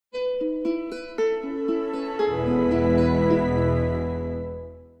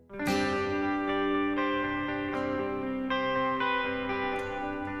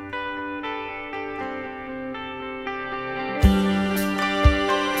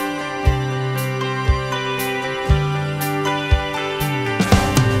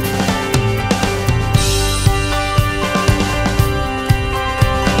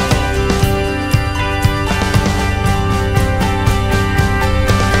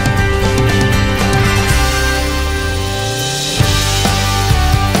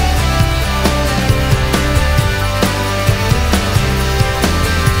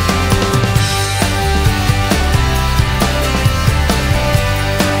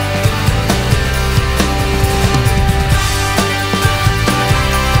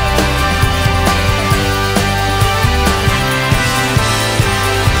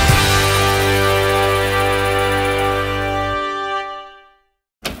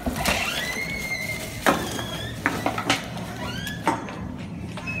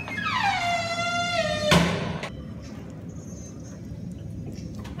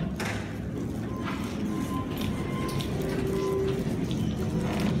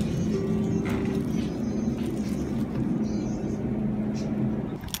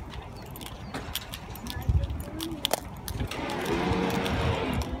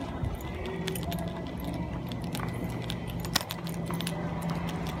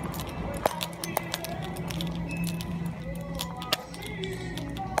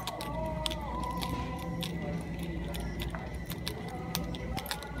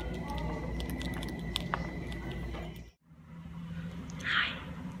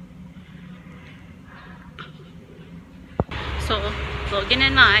So Logan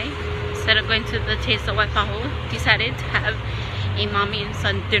and I, instead of going to the Taste of WAIPAHU, decided to have a mommy and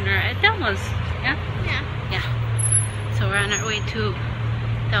son dinner at Delma's. Yeah? Yeah. So we're on our way to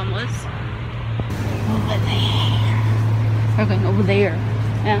Delma's. Over there. We're going over there.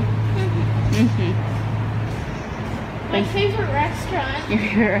 Yeah? My favorite restaurant. Your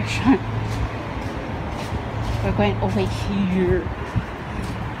favorite restaurant. We're going over here.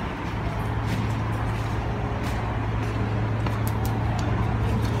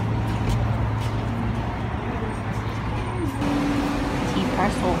 Tea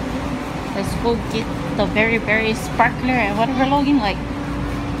parcel. Let's go get the very sparkler and whatever Logan like.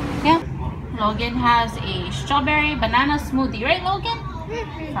 Yeah. Logan has a strawberry banana smoothie, right Logan?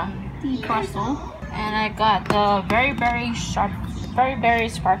 From Tea Parcel. And I got the very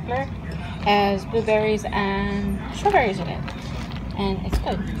sparkler. Has blueberries and strawberries in it. And it's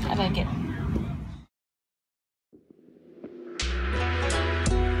good. I like it.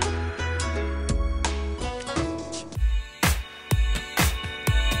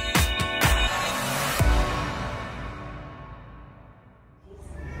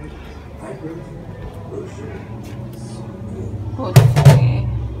 Put away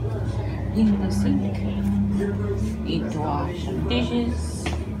in the sink. Need to wash some dishes.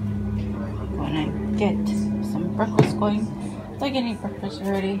 Gonna get some breakfast going. Like I ate breakfast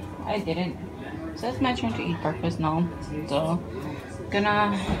already. I didn't. So it's my turn to eat breakfast now. So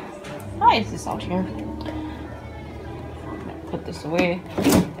gonna why is this out here? Put this away.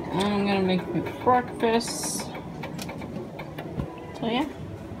 I'm gonna make me breakfast. So yeah.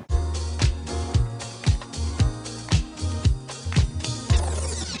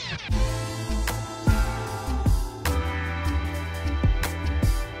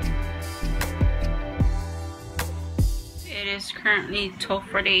 It is currently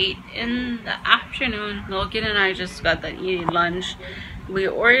 12:48 in the afternoon. Logan and I just got done eating lunch. We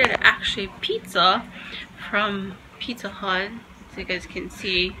ordered actually pizza from Pizza Hut, so you guys can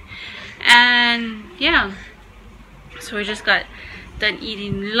see. And yeah, so we just got done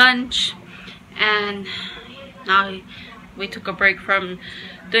eating lunch, and now we took a break from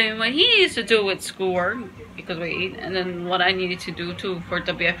doing what he needs to do with schoolwork because we ate, and then what I needed to do too for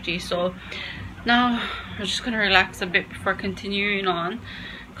WFG. So now we're just gonna relax a bit before continuing on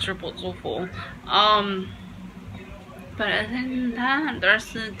because we're both so full. But other than that, the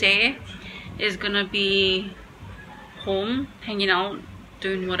rest of the day is gonna be home, hanging out,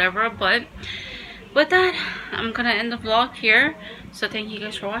 doing whatever. But with that, I'm gonna end the vlog here. So thank you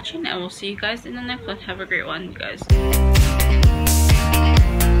guys for watching, and we'll see you guys in the next one. Have a great one, you guys.